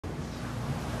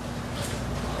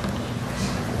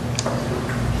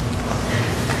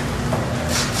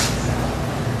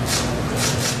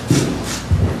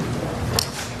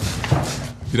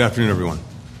Good afternoon, everyone.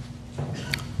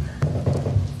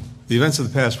 The events of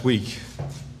the past week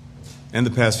and the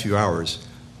past few hours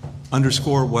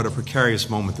underscore what a precarious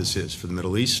moment this is for the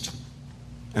Middle East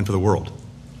and for the world.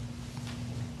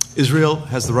 Israel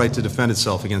has the right to defend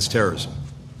itself against terrorism.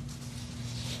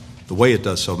 The way it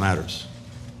does so matters.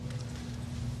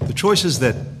 The choices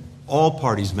that all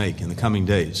parties make in the coming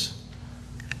days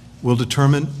will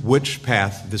determine which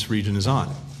path this region is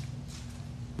on,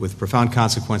 with profound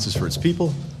consequences for its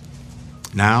people,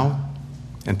 now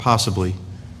and possibly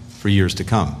for years to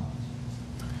come.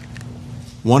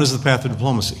 One is the path of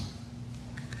diplomacy,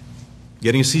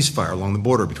 getting a ceasefire along the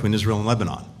border between Israel and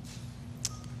Lebanon,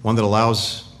 one that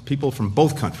allows people from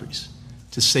both countries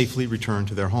to safely return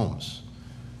to their homes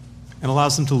and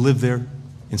allows them to live there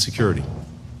in security.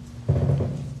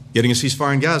 Getting a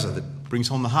ceasefire in Gaza that brings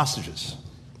home the hostages,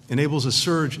 enables a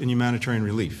surge in humanitarian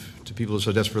relief to people who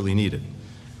so desperately need it,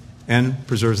 and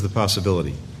preserves the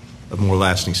possibility of more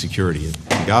lasting security in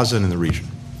Gaza and in the region.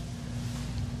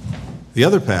 The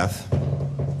other path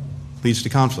leads to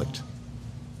conflict,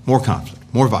 more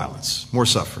violence, more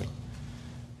suffering,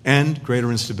 and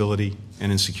greater instability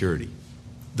and insecurity,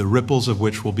 the ripples of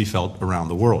which will be felt around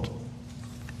the world.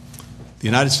 The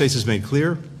United States has made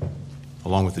clear,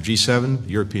 along with the G7,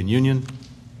 the European Union,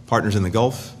 partners in the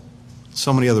Gulf,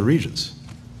 so many other regions,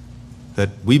 that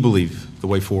we believe the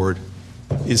way forward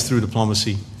is through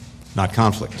diplomacy, not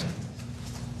conflict.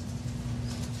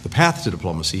 The path to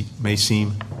diplomacy may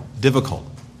seem difficult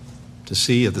to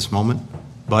see at this moment,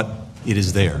 but it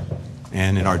is there,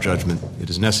 and in our judgment, it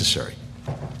is necessary.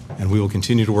 And we will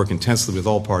continue to work intensely with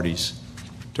all parties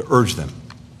to urge them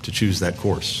to choose that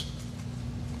course.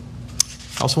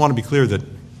 I also want to be clear that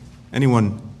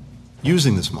anyone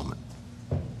using this moment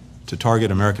to target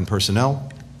American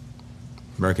personnel,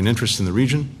 American interests in the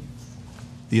region,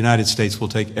 the United States will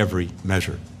take every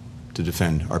measure to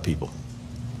defend our people.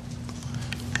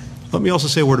 Let me also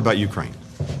say a word about Ukraine.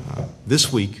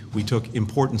 This week, we took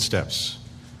important steps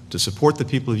to support the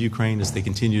people of Ukraine as they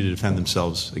continue to defend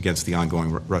themselves against the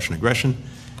ongoing Russian aggression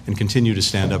and continue to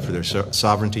stand up for their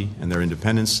sovereignty and their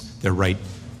independence, their right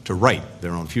to write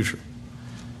their own future.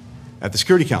 At the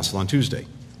Security Council on Tuesday,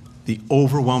 the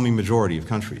overwhelming majority of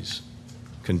countries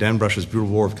condemned Russia's brutal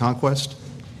war of conquest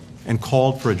and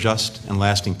called for a just and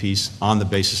lasting peace on the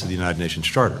basis of the United Nations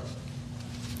Charter.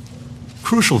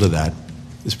 Crucial to that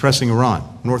is pressing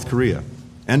Iran, North Korea,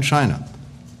 and China,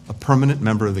 a permanent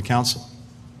member of the Council,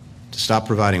 to stop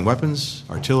providing weapons,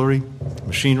 artillery,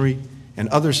 machinery, and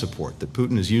other support that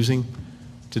Putin is using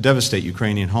to devastate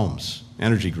Ukrainian homes,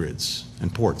 energy grids,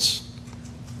 and ports.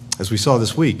 As we saw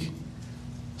this week,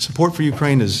 support for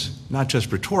Ukraine is not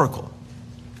just rhetorical,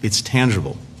 it's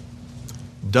tangible.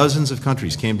 Dozens of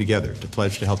countries came together to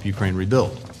pledge to help Ukraine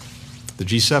rebuild. The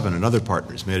G7 and other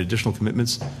partners made additional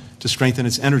commitments to strengthen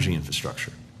its energy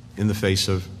infrastructure in the face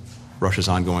of Russia's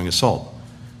ongoing assault,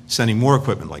 sending more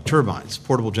equipment like turbines,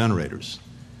 portable generators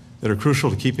that are crucial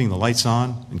to keeping the lights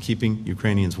on and keeping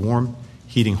Ukrainians warm,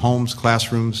 heating homes,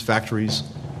 classrooms, factories,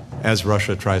 as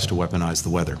Russia tries to weaponize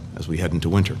the weather as we head into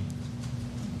winter.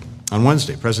 On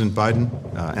Wednesday, President Biden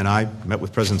and I met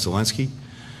with President Zelensky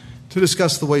to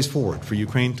discuss the ways forward for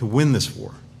Ukraine to win this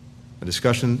war, a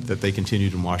discussion that they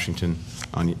continued in Washington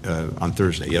on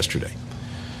Thursday, yesterday.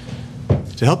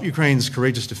 To help Ukraine's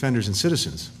courageous defenders and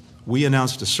citizens, we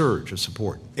announced a surge of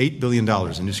support, $8 billion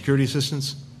in new security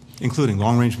assistance, including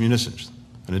long-range munitions,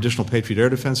 an additional Patriot air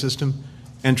defense system,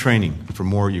 and training for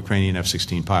more Ukrainian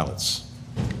F-16 pilots.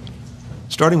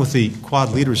 Starting with the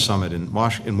Quad Leaders Summit in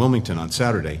Wilmington on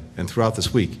Saturday and throughout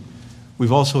this week,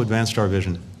 we've also advanced our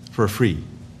vision for a free,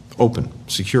 open,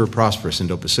 secure, prosperous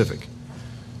Indo-Pacific.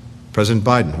 President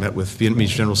Biden met with Vietnamese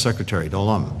General Secretary Do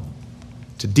Lam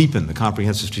to deepen the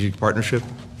comprehensive strategic partnership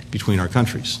between our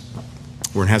countries.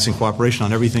 We're enhancing cooperation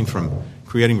on everything from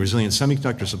creating resilient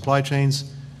semiconductor supply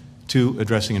chains to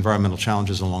addressing environmental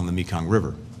challenges along the Mekong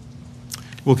River.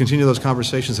 We'll continue those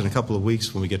conversations in a couple of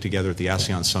weeks when we get together at the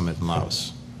ASEAN Summit in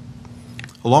Laos.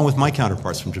 Along with my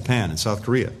counterparts from Japan and South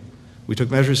Korea, we took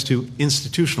measures to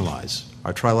institutionalize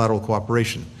our trilateral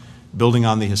cooperation, building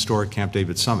on the historic Camp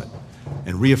David Summit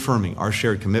and reaffirming our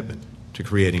shared commitment to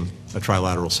creating a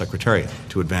trilateral secretariat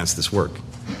to advance this work.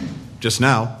 Just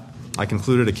now, I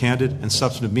concluded a candid and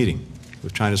substantive meeting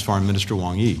with China's Foreign Minister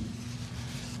Wang Yi.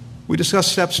 We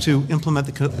discussed steps to implement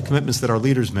the commitments that our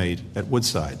leaders made at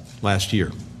Woodside last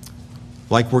year,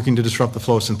 like working to disrupt the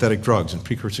flow of synthetic drugs and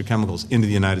precursor chemicals into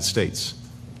the United States,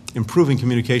 improving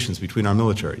communications between our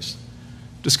militaries,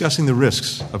 discussing the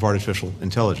risks of artificial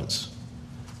intelligence.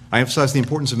 I emphasized the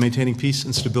importance of maintaining peace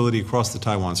and stability across the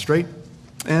Taiwan Strait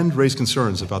and raised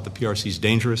concerns about the PRC's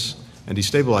dangerous and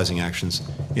destabilizing actions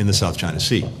in the South China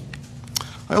Sea.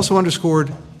 I also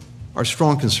underscored our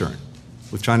strong concern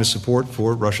with China's support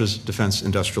for Russia's defense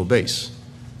industrial base,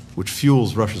 which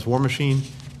fuels Russia's war machine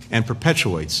and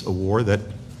perpetuates a war that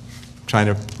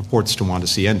China purports to want to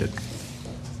see ended.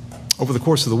 Over the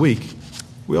course of the week,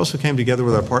 we also came together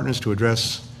with our partners to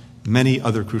address many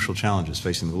other crucial challenges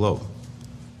facing the globe.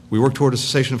 We worked toward a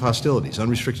cessation of hostilities,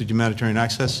 unrestricted humanitarian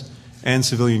access, and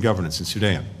civilian governance in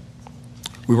Sudan.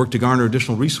 We worked to garner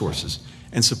additional resources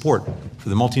and support for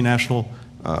the multinational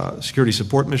security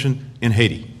support mission in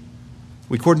Haiti.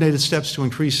 We coordinated steps to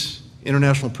increase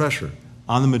international pressure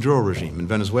on the Maduro regime in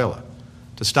Venezuela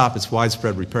to stop its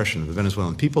widespread repression of the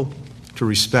Venezuelan people, to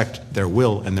respect their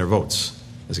will and their votes,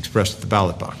 as expressed at the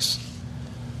ballot box.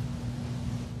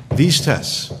 These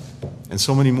tests, and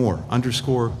so many more,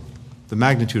 underscore the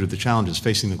magnitude of the challenges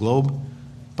facing the globe,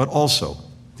 but also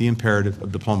the imperative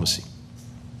of diplomacy.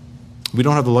 We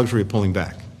don't have the luxury of pulling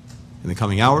back. In the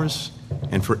coming hours,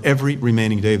 and for every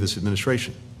remaining day of this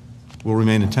administration, we'll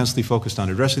remain intensely focused on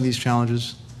addressing these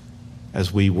challenges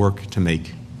as we work to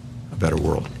make a better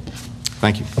world.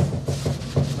 Thank you.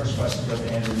 First question goes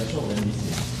to Andrew Mitchell,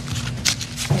 NYC.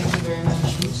 Thank you very much,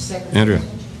 Mr. Secretary. Andrew.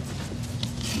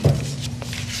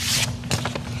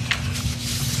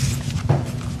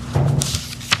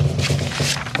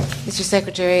 Mr.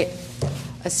 Secretary,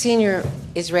 a senior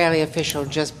Israeli official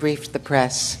just briefed the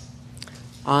press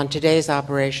on today's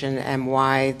operation and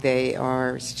why they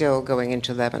are still going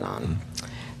into Lebanon.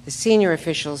 The senior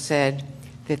official said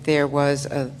that their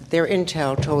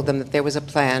intel told them that there was a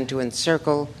plan to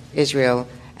encircle Israel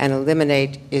and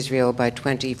eliminate Israel by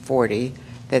 2040,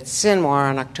 that Sinwar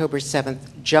on October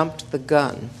 7th jumped the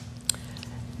gun,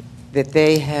 that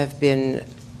they have been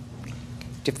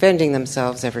defending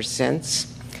themselves ever since,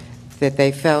 that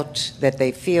they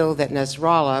feel that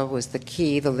Nasrallah was the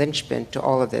key, the linchpin to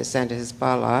all of this, and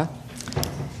Hezbollah,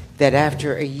 that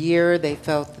after a year they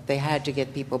felt that they had to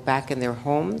get people back in their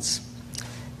homes,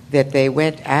 that they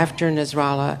went after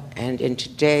Nasrallah, and in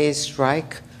today's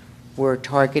strike were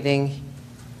targeting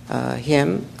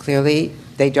him. Clearly,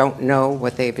 they don't know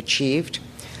what they've achieved.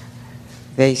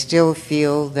 They still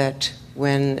feel that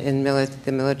when in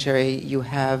the military you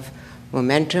have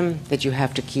momentum, that you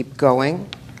have to keep going,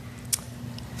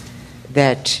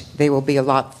 that they will be a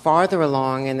lot farther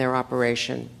along in their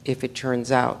operation if it turns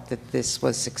out that this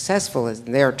was successful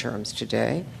in their terms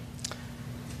today,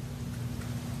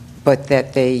 but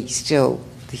that they still,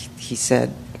 he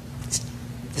said,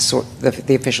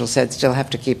 the official said, still have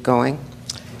to keep going,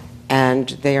 and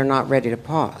they are not ready to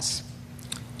pause.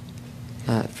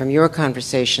 From your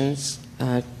conversations,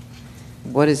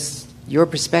 what is your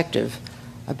perspective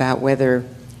about whether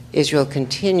Israel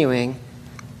continuing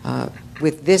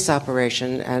with this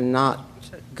operation and not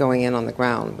going in on the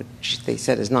ground, which they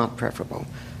said is not preferable,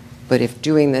 but if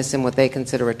doing this in what they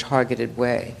consider a targeted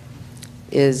way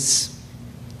is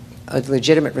a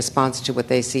legitimate response to what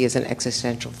they see as an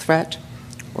existential threat,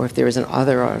 or if there is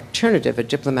another alternative, a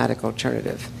diplomatic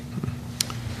alternative?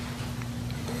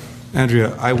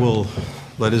 Andrea, I will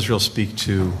let Israel speak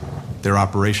to their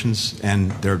operations and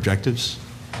their objectives.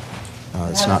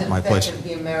 It's not my place. How does it affect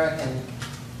the American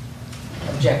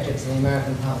objectives and the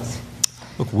American policy?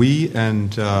 Look, we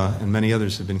and many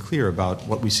others have been clear about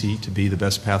what we see to be the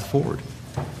best path forward.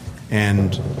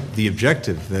 And the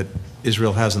objective that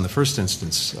Israel has in the first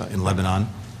instance in Lebanon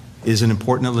is an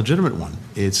important and legitimate one.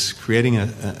 It's creating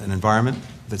an environment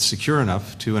that's secure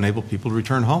enough to enable people to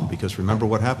return home. Because remember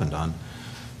what happened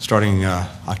starting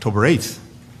October 8th.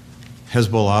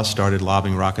 Hezbollah started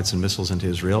lobbing rockets and missiles into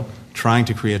Israel, trying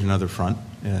to create another front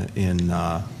in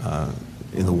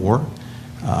the war.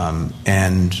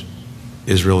 And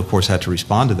Israel, of course, had to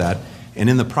respond to that. And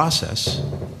in the process,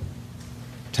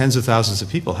 tens of thousands of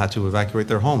people had to evacuate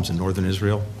their homes in northern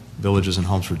Israel. Villages and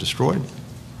homes were destroyed,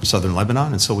 southern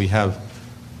Lebanon. And so we have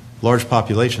large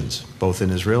populations, both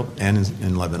in Israel and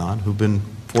in Lebanon, who've been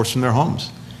forced from their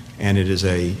homes. And it is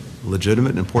a legitimate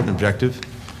and important objective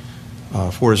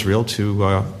for Israel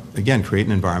to, again, create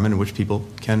an environment in which people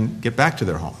can get back to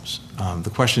their homes.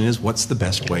 The question is, what's the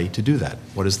best way to do that?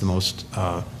 What is the most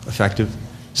effective,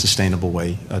 sustainable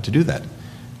way to do that?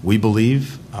 We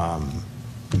believe,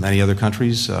 many other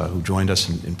countries who joined us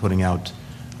in putting out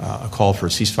a call for a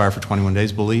ceasefire for 21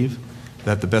 days believe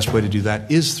that the best way to do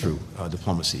that is through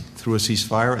diplomacy, through a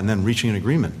ceasefire, and then reaching an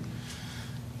agreement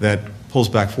that pulls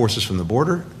back forces from the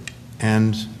border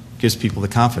and gives people the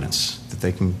confidence that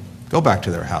they can go back to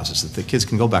their houses, that the kids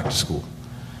can go back to school.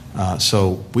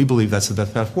 So we believe that's the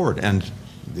best path forward. And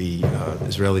the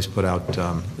Israelis put out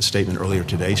a statement earlier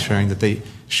today sharing that they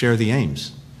share the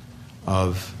aims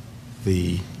of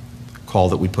the call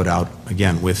that we put out,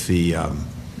 again, with the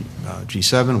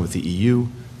G7, with the EU,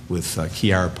 with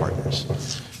key Arab partners.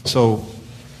 So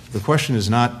the question is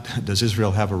not, does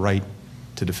Israel have a right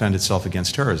to defend itself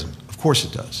against terrorism? Of course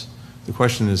it does. The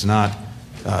question is not,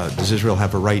 does Israel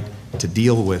have a right to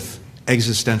deal with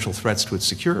existential threats to its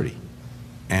security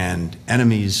and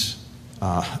enemies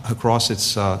across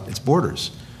its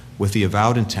borders with the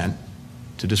avowed intent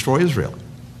to destroy Israel?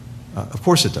 Of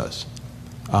course it does.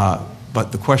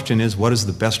 But the question is, what is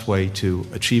the best way to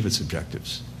achieve its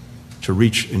objectives, to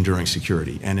reach enduring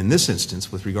security? And in this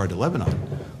instance, with regard to Lebanon,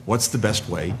 what's the best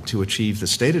way to achieve the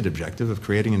stated objective of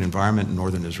creating an environment in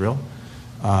northern Israel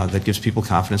that gives people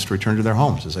confidence to return to their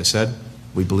homes? As I said,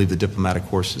 we believe the diplomatic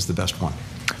course is the best one.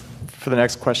 For the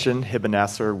next question, Hibben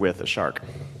Nasser with a shark.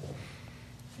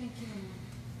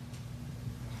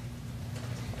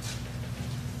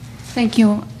 Thank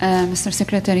you, Mr.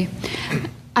 Secretary.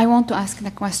 I want to ask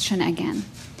the question again.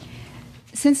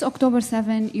 Since October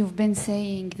 7, you've been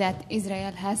saying that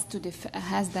Israel has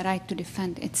the right to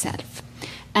defend itself.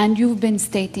 And you've been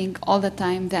stating all the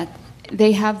time that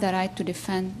they have the right to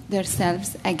defend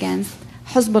themselves against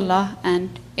Hezbollah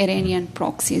and Iranian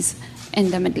proxies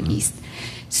in the Middle East.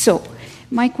 So,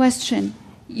 my question,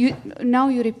 now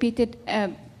you repeated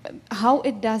how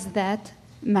it does that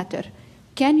matter.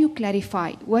 Can you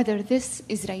clarify whether this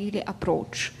Israeli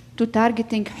approach to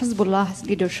targeting Hezbollah's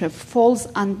leadership falls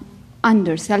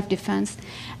under self-defense,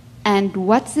 and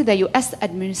what's the U.S.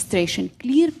 administration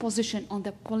clear position on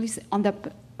the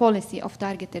policy of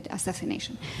targeted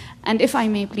assassination? And if I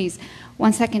may, please,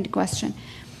 one second question.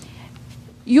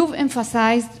 You've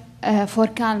emphasized for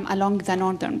calm along the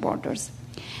northern borders,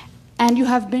 and you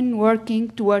have been working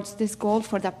towards this goal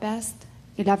for the past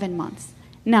 11 months.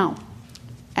 Now,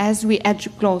 as we edge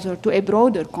closer to a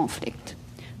broader conflict,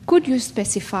 could you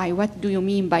specify what do you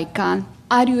mean by calm?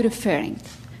 Are you referring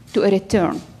to a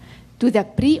return to the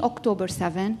pre-October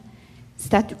 7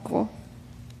 status quo,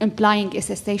 implying a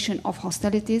cessation of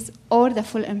hostilities, or the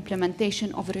full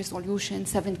implementation of Resolution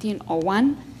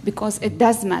 1701? Because it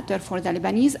does matter for the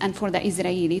Lebanese and for the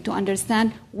Israeli to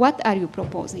understand what are you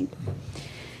proposing.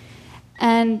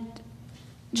 And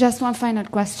just one final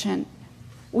question.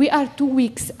 We are 2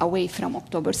 weeks away from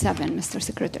October 7, Mr.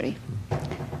 Secretary.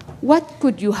 What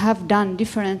could you have done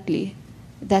differently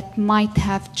that might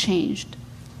have changed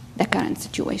the current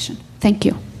situation? Thank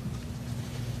you.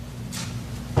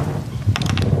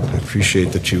 I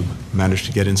appreciate that you managed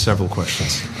to get in several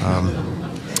questions.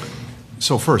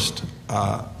 So first,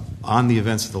 on the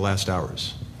events of the last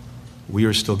hours, we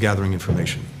are still gathering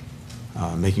information,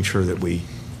 making sure that we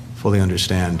fully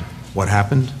understand what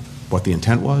happened, what the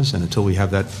intent was, and until we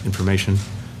have that information,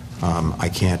 I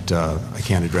can't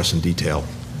address in detail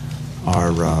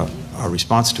our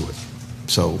response to it.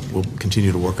 So we'll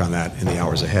continue to work on that in the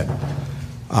hours ahead.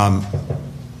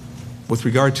 With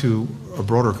regard to a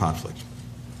broader conflict,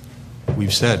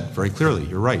 we've said very clearly,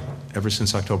 you're right, ever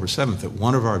since October 7th, that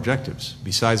one of our objectives,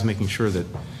 besides making sure that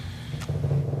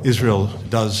Israel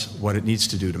does what it needs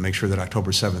to do to make sure that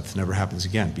October 7th never happens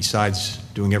again, besides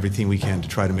doing everything we can to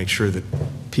try to make sure that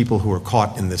people who are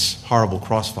caught in this horrible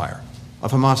crossfire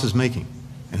of Hamas's making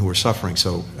and who are suffering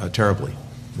so terribly,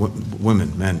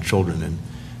 women, men, children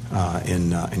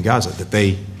in Gaza, that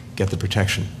they get the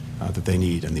protection that they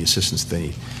need and the assistance they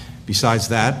need. Besides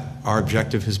that, our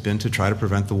objective has been to try to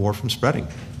prevent the war from spreading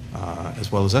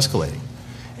as well as escalating.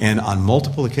 And on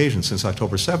multiple occasions since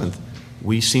October 7th,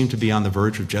 we seem to be on the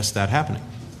verge of just that happening,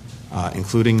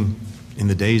 including in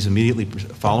the days immediately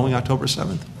following October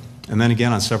 7th, and then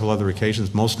again on several other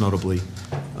occasions, most notably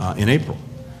in April,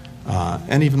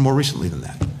 and even more recently than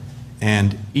that.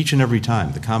 And each and every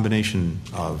time, the combination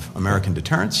of American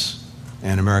deterrence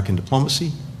and American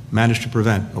diplomacy managed to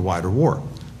prevent a wider war.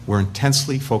 We're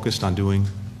intensely focused on doing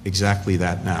exactly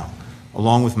that now,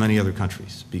 along with many other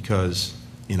countries, because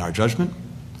in our judgment,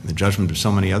 in the judgment of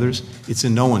so many others, it's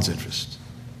in no one's interest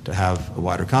to have a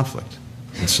wider conflict.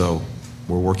 And so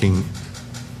we're working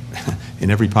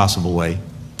in every possible way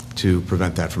to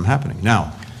prevent that from happening.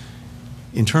 Now,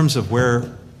 in terms of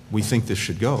where we think this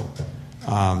should go,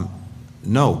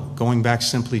 no, going back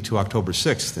simply to October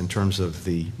 6th in terms of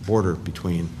the border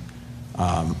between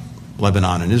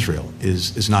Lebanon and Israel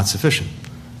is not sufficient,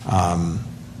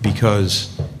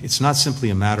 because it's not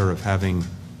simply a matter of having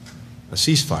a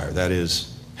ceasefire, that is,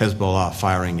 Hezbollah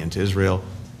firing into Israel,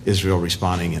 Israel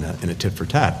responding in a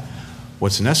tit-for-tat.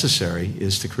 What's necessary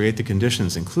is to create the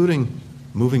conditions, including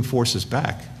moving forces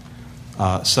back,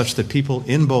 such that people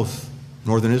in both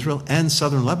northern Israel and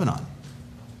southern Lebanon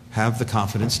have the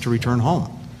confidence to return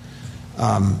home.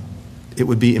 It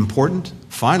would be important,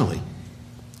 finally,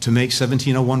 to make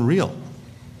 1701 real.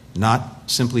 not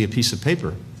simply a piece of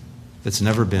paper that's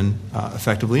never been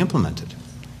effectively implemented.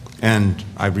 And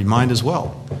I remind as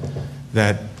well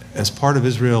that as part of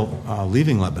Israel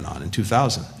leaving Lebanon in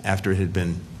 2000, after it had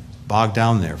been bogged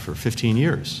down there for 15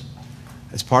 years,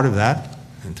 as part of that,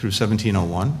 and through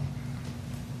 1701,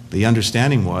 the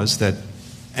understanding was that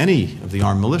any of the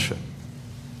armed militia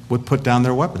would put down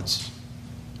their weapons.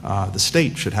 The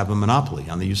state should have a monopoly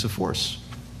on the use of force.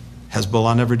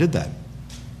 Hezbollah never did that.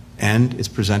 And it's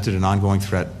presented an ongoing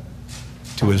threat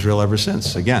to Israel ever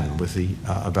since, again, with the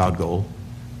avowed goal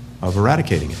of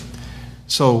eradicating it.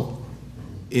 So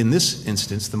in this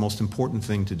instance, the most important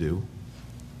thing to do,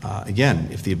 again,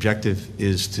 if the objective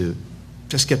is to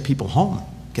just get people home,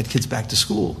 get kids back to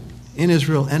school in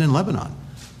Israel and in Lebanon,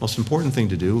 most important thing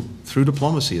to do through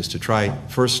diplomacy is to try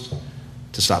first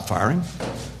to stop firing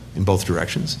in both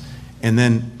directions, and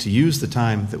then to use the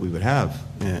time that we would have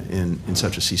in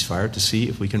such a ceasefire to see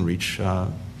if we can reach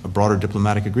a broader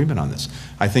diplomatic agreement on this.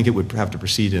 I think it would have to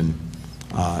proceed in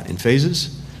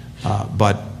phases,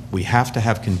 but we have to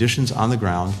have conditions on the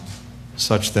ground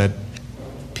such that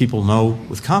people know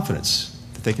with confidence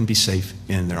that they can be safe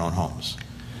in their own homes.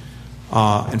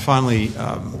 And finally,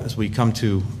 as we come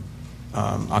to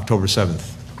October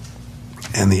 7th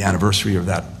and the anniversary of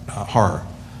that horror,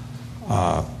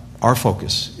 our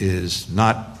focus is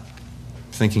not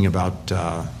thinking about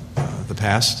the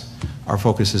past. Our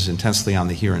focus is intensely on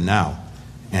the here and now,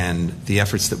 and the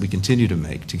efforts that we continue to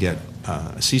make to get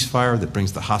a ceasefire that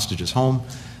brings the hostages home,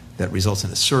 that results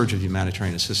in a surge of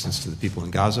humanitarian assistance to the people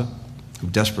in Gaza who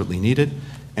desperately need it,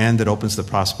 and that opens the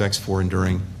prospects for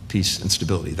enduring peace and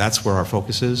stability. That's where our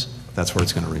focus is. That's where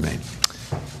it's going to remain.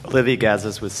 Olivia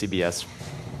Gazas with CBS.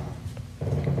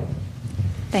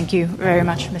 Thank you very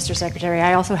much, Mr. Secretary.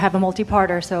 I also have a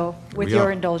multi-parter, so with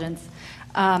your indulgence.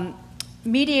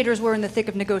 Mediators were in the thick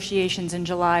of negotiations in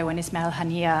July when Ismail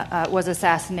Haniyeh was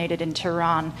assassinated in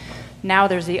Tehran. Now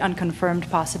there's the unconfirmed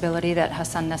possibility that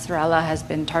Hassan Nasrallah has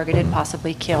been targeted,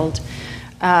 possibly killed.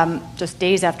 Just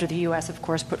days after the U.S., of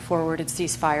course, put forward its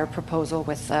ceasefire proposal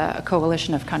with a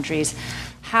coalition of countries.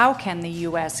 How can the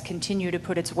U.S. continue to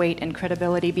put its weight and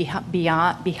credibility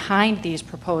behind these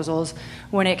proposals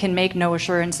when it can make no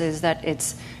assurances that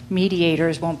its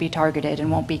mediators won't be targeted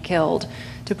and won't be killed?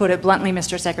 To put it bluntly,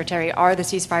 Mr. Secretary, are the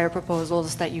ceasefire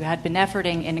proposals that you had been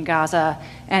efforting in Gaza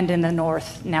and in the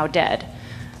north now dead?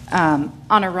 On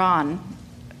Iran,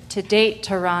 to date,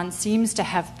 Tehran seems to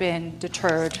have been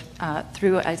deterred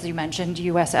through, as you mentioned,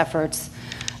 U.S. efforts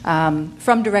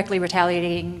from directly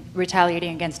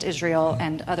retaliating against Israel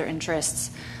and other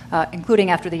interests, including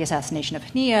after the assassination of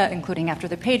Haniyeh, including after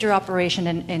the pager operation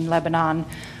in Lebanon.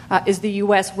 Is the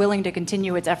U.S. willing to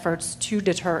continue its efforts to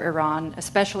deter Iran,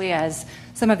 especially as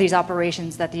some of these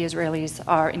operations that the Israelis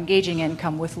are engaging in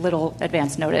come with little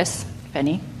advance notice, if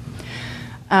any?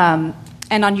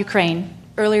 And on Ukraine,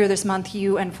 earlier this month,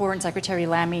 you and Foreign Secretary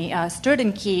Lamy stood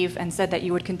in Kyiv and said that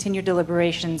you would continue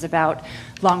deliberations about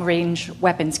long-range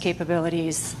weapons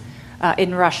capabilities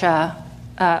in Russia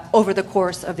over the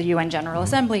course of the UN General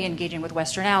Assembly, engaging with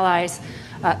Western allies.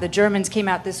 The Germans came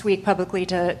out this week publicly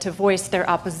to voice their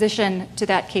opposition to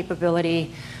that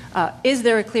capability. Is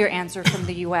there a clear answer from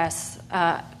the U.S.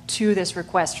 To this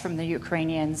request from the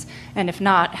Ukrainians? And if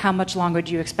not, how much longer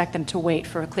do you expect them to wait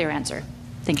for a clear answer?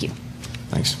 Thank you.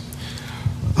 Thanks.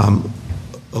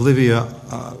 Olivia,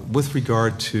 with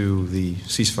regard to the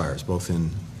ceasefires, both in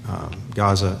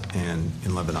Gaza and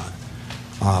in Lebanon,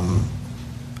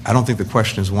 I don't think the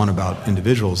question is one about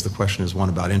individuals. The question is one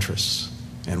about interests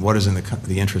and what is in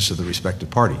the interests of the respective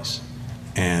parties,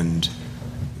 and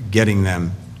getting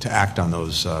them to act on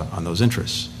those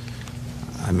interests.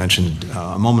 I mentioned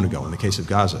a moment ago in the case of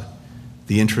Gaza,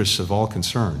 the interests of all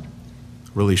concerned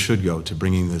really should go to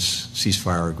bringing this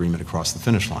ceasefire agreement across the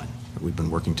finish line that we've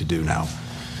been working to do now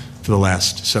for the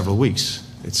last several weeks.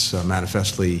 It's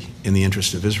manifestly in the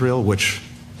interest of Israel, which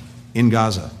in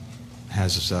Gaza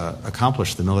has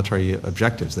accomplished the military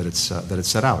objectives that it's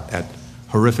set out at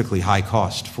horrifically high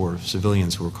cost for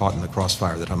civilians who were caught in the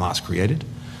crossfire that Hamas created.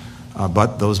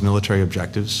 But those military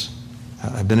objectives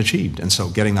have been achieved. And so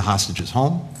getting the hostages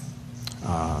home,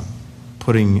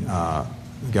 putting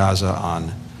Gaza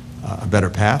on a better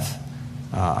path,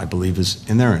 I believe is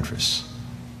in their interests.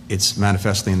 It's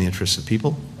manifestly in the interests of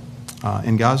people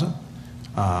in Gaza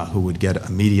who would get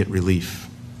immediate relief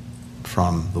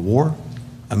from the war,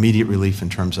 immediate relief in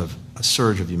terms of a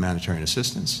surge of humanitarian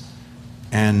assistance,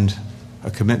 and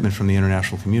a commitment from the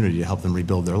international community to help them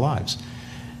rebuild their lives.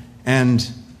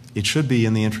 And it should be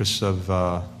in the interests of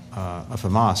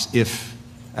Hamas if,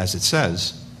 as it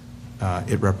says,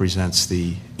 it represents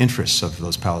the interests of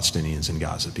those Palestinians in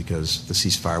Gaza, because the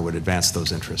ceasefire would advance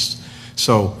those interests.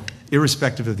 So,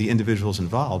 irrespective of the individuals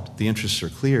involved, the interests are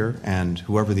clear, and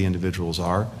whoever the individuals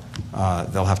are,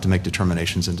 they'll have to make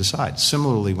determinations and decide.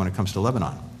 Similarly, when it comes to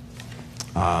Lebanon,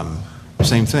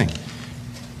 same thing.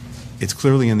 It's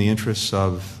clearly in the interests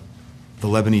of the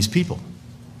Lebanese people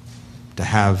to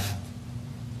have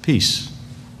peace,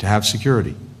 to have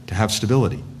security, to have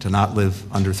stability, to not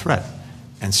live under threat.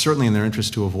 And certainly in their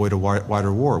interest to avoid a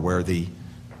wider war, where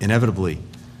inevitably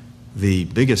the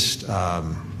biggest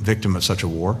victim of such a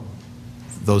war,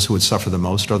 those who would suffer the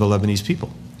most, are the Lebanese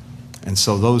people. And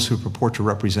so those who purport to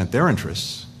represent their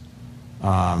interests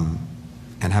and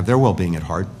have their well-being at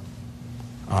heart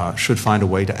should find a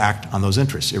way to act on those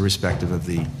interests, irrespective of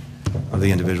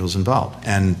the individuals involved.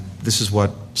 And this is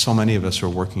what so many of us are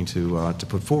working to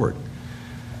put forward.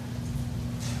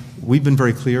 We've been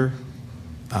very clear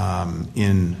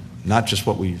in not just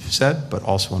what we've said, but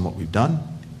also in what we've done,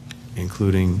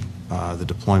 including the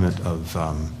deployment of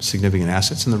significant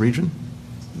assets in the region,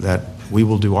 that we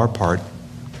will do our part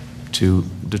to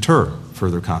deter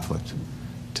further conflict,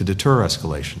 to deter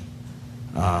escalation,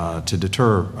 to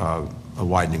deter a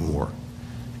widening war.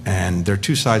 And there are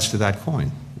two sides to that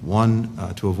coin. One,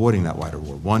 to avoiding that wider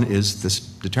war. One is this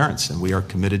deterrence, and we are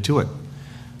committed to it.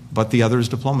 But the other is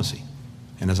diplomacy.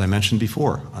 And as I mentioned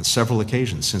before, on several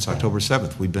occasions since October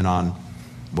 7th, we've been on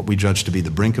what we judge to be the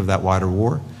brink of that wider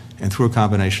war, and through a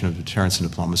combination of deterrence and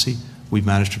diplomacy, we've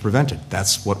managed to prevent it.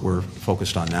 That's what we're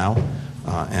focused on now,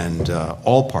 and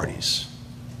all parties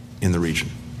in the region,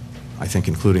 I think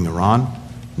including Iran,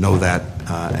 know that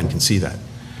and can see that.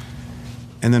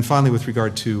 And then finally, with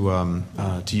regard to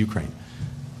Ukraine,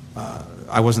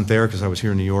 I wasn't there because I was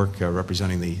here in New York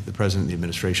representing the President and the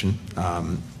administration.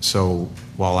 So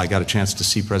while I got a chance to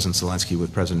see President Zelensky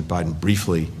with President Biden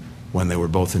briefly when they were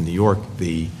both in New York,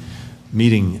 the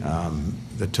meeting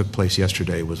that took place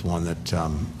yesterday was one that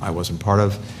I wasn't part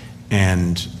of.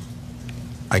 And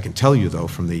I can tell you, though,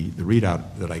 from the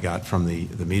readout that I got from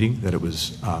the meeting, that it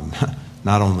was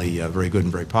not only very good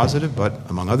and very positive, but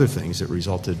among other things, it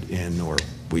resulted in, or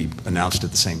we announced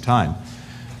at the same time,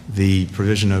 the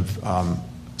provision of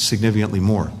significantly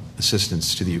more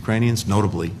assistance to the Ukrainians,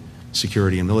 notably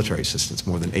security and military assistance,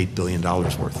 more than $8 billion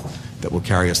worth, that will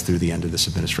carry us through the end of this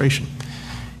administration.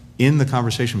 In the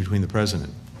conversation between the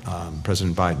President,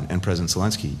 President Biden, and President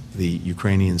Zelensky, the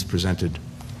Ukrainians presented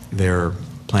their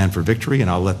plan for victory, and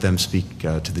I'll let them speak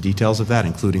to the details of that,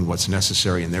 including what's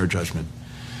necessary in their judgment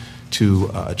to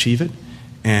achieve it.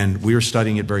 And we are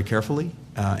studying it very carefully,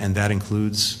 and that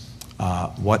includes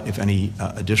what, if any,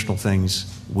 additional things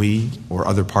we or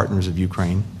other partners of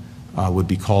Ukraine would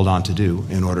be called on to do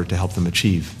in order to help them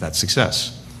achieve that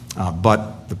success.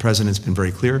 But the President's been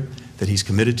very clear that he's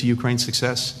committed to Ukraine's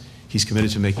success. He's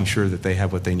committed to making sure that they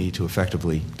have what they need to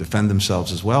effectively defend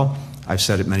themselves as well. I've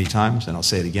said it many times, and I'll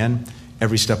say it again.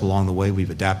 Every step along the way, we've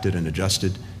adapted and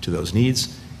adjusted to those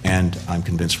needs, and I'm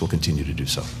convinced we'll continue to do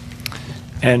so.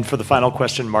 And for the final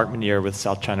question, Mark Manier with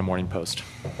South China Morning Post.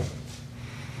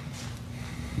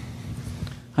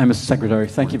 Hi, Mr. Secretary.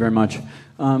 Thank you very much.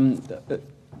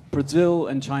 Brazil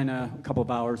and China, a couple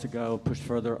of hours ago, pushed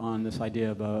further on this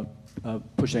idea of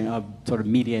sort of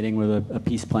mediating with a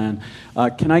peace plan.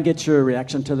 Can I get your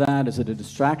reaction to that? Is it a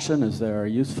distraction? Is there a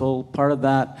useful part of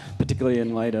that, particularly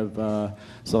in light of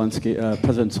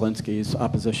President Zelensky's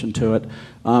opposition to it?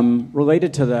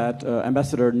 Related to that,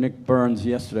 Ambassador Nick Burns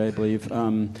yesterday, I believe,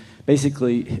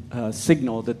 basically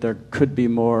signaled that there could be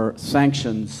more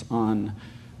sanctions on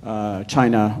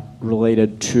China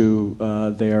related to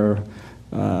their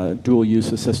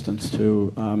dual-use assistance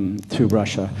to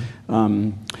Russia.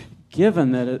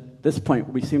 Given that at this point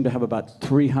we seem to have about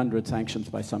 300 sanctions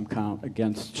by some count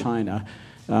against China,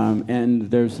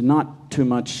 and there's not too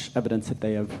much evidence that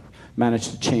they have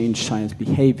managed to change China's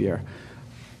behavior,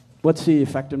 what's the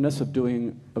effectiveness of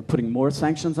putting more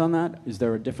sanctions on that? Is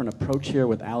there a different approach here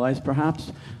with allies,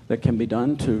 perhaps, that can be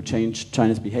done to change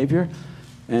China's behavior?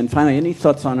 And finally, any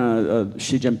thoughts on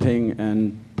Xi Jinping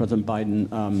and President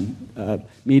Biden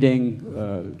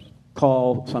meeting,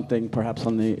 call, something perhaps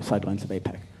on the sidelines of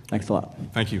APEC? Thanks a lot.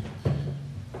 Thank you.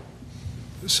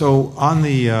 So on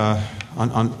the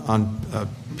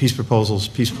peace proposals,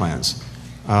 peace plans,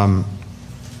 from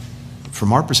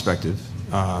our perspective,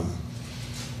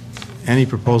 any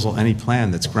proposal, any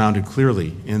plan that's grounded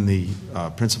clearly in the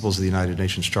principles of the United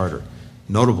Nations Charter,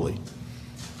 notably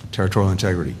territorial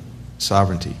integrity,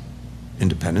 sovereignty,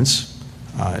 independence,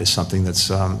 is something that's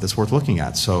worth looking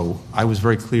at. So I was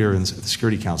very clear in the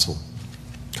Security Council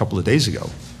a couple of days ago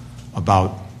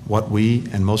about what we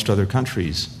and most other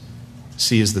countries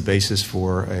see as the basis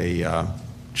for a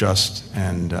just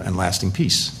and lasting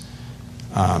peace.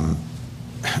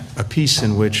 A peace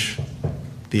in which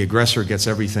the aggressor gets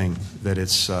everything that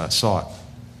it's sought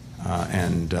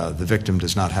and the victim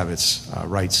does not have its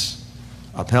rights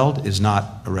upheld is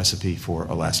not a recipe for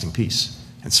a lasting peace,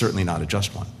 and certainly not a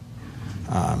just one.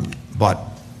 But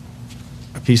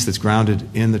a peace that's grounded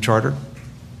in the Charter,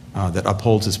 that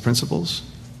upholds its principles,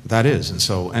 that is. And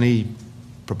so any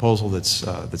proposal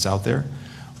that's out there,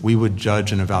 we would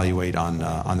judge and evaluate on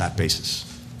that basis.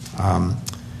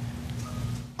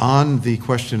 On the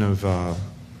question of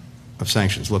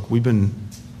sanctions, look, we've been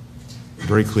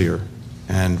very clear,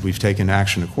 and we've taken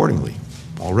action accordingly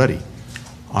already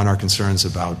on our concerns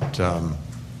about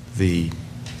the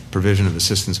provision of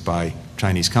assistance by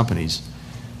Chinese companies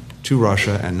to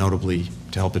Russia, and notably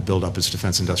to help it build up its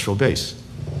defense industrial base.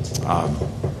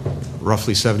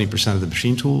 Roughly 70% of the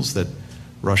machine tools that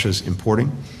Russia's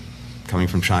importing coming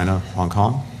from China, Hong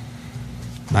Kong,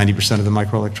 90% of the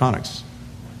microelectronics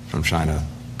from China,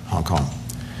 Hong Kong.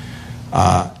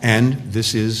 And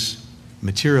this is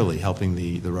materially helping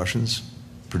the Russians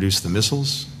produce the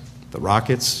missiles, the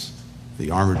rockets,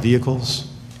 the armored vehicles,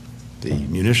 the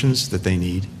munitions that they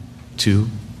need to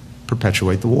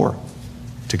perpetuate the war,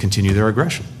 to continue their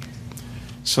aggression.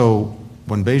 So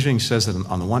when Beijing says that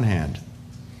on the one hand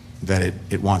that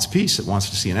it wants peace, it wants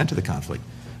to see an end to the conflict,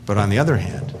 but on the other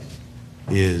hand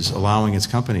is allowing its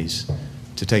companies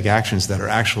to take actions that are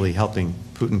actually helping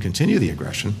Putin continue the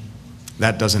aggression,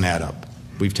 that doesn't add up.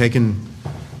 We've taken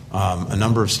a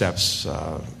number of steps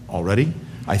already.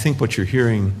 I think what you're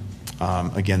hearing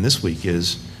again this week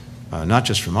is not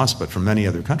just from us, but from many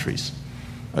other countries,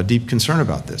 a deep concern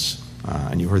about this.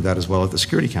 And you heard that as well at the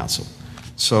Security Council.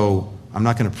 So I'm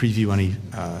not going to preview any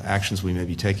actions we may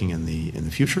be taking in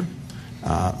the future,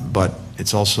 but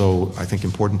it's also, I think,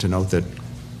 important to note that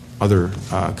other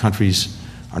countries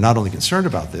are not only concerned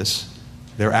about this,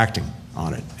 they're acting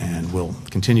on it and will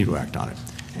continue to act on it.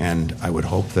 And I would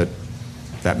hope that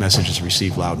that message is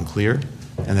received loud and clear,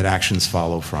 and that actions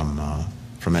follow from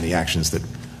any actions that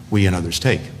we and others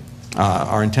take.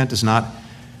 Our intent is not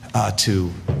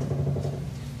to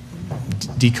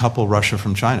decouple Russia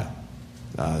from China.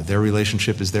 Their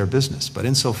relationship is their business. But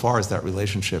insofar as that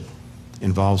relationship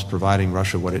involves providing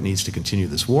Russia what it needs to continue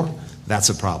this war, that's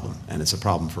a problem. And it's a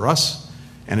problem for us,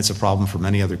 and it's a problem for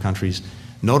many other countries,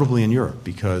 notably in Europe,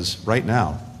 because right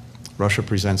now, Russia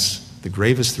presents the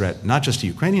gravest threat, not just to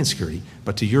Ukrainian security,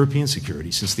 but to European security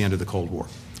since the end of the Cold War.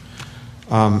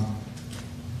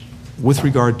 With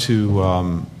regard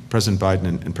to President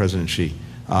Biden and President Xi,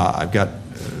 I've got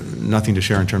nothing to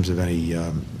share in terms of any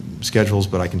schedules,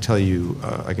 but I can tell you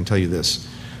this: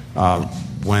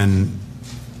 when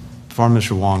Foreign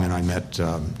Minister Wang and I met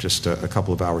just a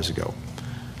couple of hours ago,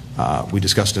 we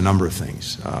discussed a number of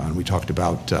things, and we talked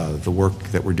about the work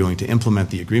that we're doing to implement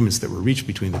the agreements that were reached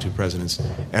between the two presidents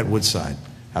at Woodside,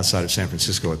 outside of San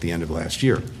Francisco, at the end of last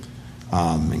year,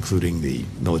 including the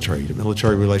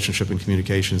military-to-military relationship and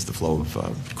communications, the flow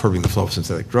of curbing the flow of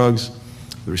synthetic drugs,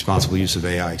 the responsible use of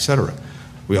AI, et cetera.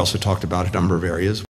 We also talked about a number of areas